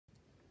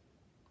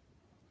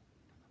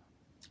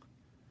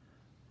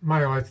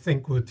May I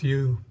think with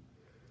you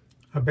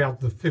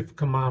about the fifth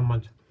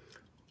commandment.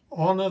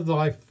 Honour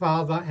thy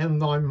father and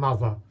thy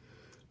mother,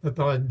 that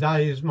thy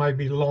days may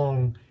be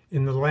long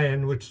in the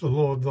land which the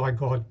Lord thy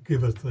God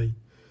giveth thee.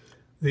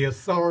 The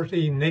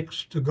authority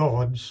next to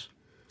God's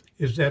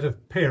is that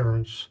of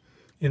parents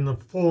in the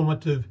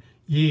formative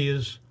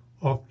years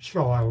of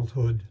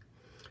childhood.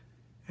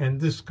 And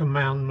this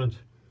commandment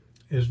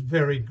is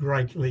very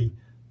greatly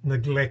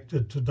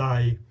neglected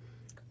today,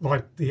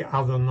 like the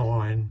other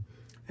 9.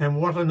 And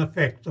what an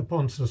effect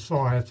upon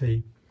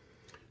society.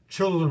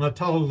 Children are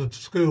told at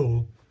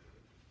school,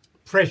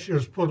 pressure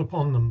is put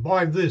upon them,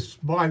 buy this,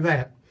 buy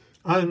that,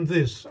 own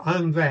this,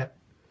 own that.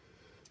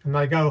 And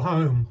they go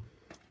home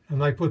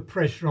and they put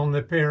pressure on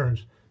their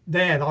parents.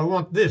 Dad, I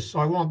want this,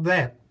 I want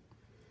that.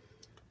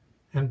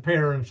 And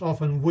parents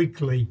often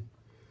weakly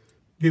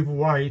give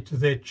way to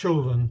their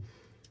children,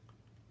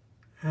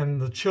 and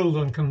the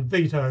children can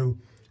veto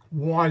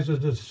wiser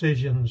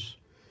decisions,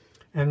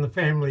 and the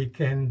family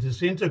can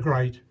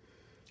disintegrate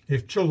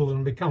if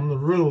children become the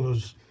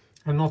rulers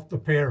and not the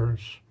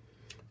parents.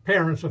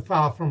 Parents are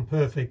far from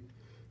perfect.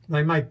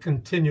 They make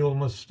continual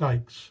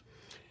mistakes.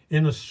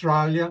 In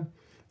Australia,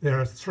 there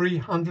are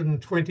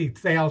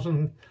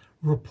 320,000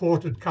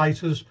 reported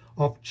cases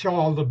of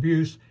child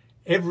abuse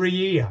every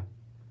year.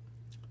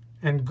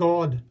 And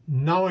God,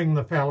 knowing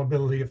the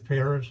fallibility of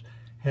parents,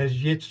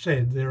 has yet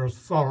said their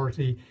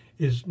authority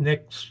is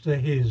next to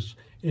his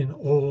in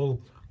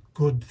all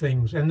good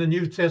things. And the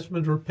New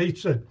Testament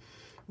repeats it.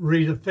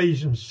 Read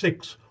Ephesians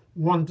 6,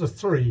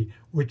 1-3,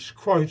 which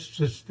quotes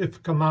this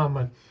fifth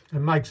commandment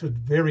and makes it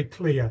very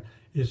clear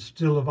it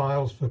still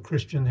avails for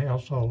Christian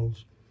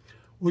households.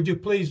 Would you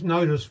please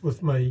notice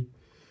with me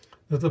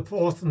that the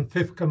fourth and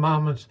fifth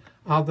commandments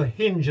are the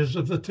hinges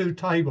of the 2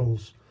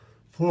 tables.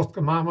 Fourth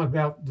commandment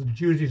about the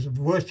duties of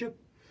worship,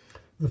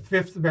 the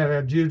fifth about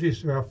our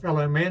duties to our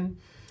fellow men,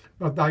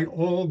 but they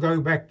all go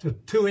back to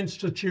 2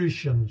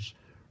 institutions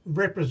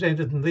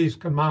represented in these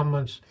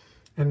commandments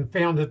and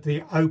found at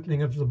the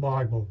opening of the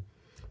Bible.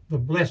 The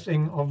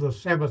blessing of the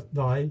Sabbath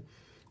day,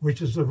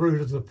 which is the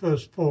root of the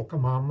first 4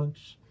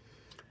 commandments,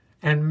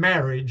 and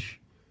marriage,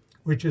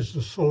 which is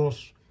the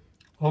source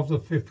of the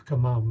fifth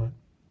commandment.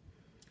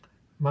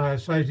 May I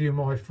say to you,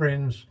 my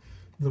friends,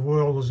 the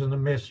world is in a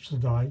mess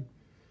today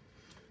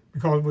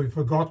because we've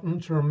forgotten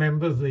to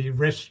remember the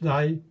rest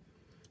day.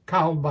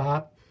 Karl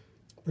Barth,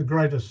 the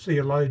greatest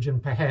theologian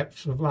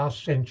perhaps of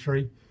last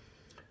century,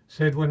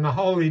 said when the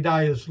holy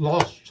day is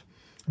lost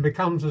and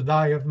becomes a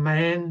day of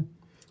man,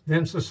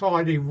 then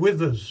society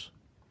withers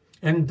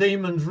and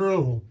demons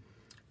rule.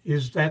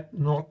 Is that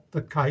not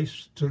the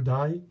case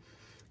today?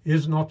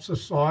 Is not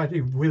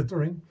society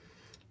withering?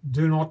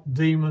 Do not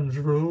demons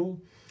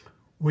rule?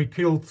 We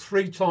killed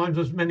 3 times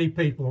as many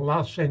people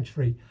last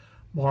century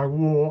by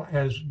war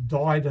as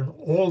died in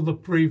all the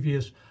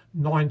previous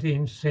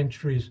 19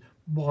 centuries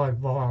by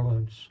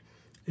violence.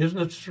 Isn't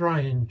it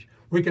strange?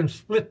 We can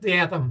split the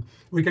atom,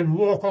 we can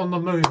walk on the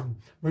moon,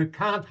 we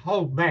can't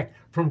hold back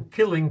from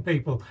killing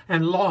people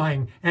and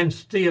lying and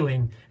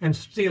stealing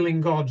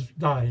God's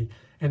day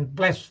and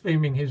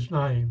blaspheming his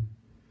name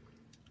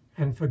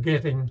and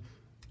forgetting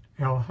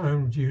our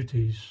home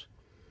duties.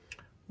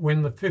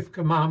 When the fifth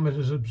commandment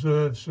is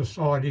observed,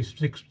 society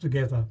sticks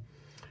together.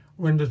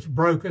 When it's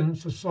broken,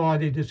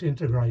 society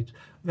disintegrates.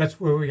 That's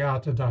where we are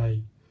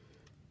today.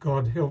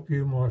 God help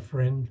you, my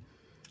friend,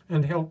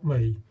 and help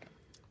me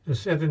to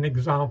set an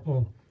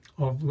example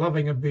of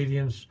loving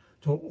obedience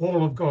to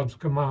all of God's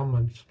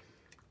commandments.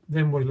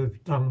 Then we'll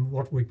have done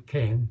what we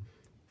can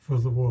for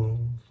the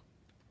world.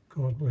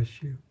 God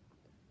bless you.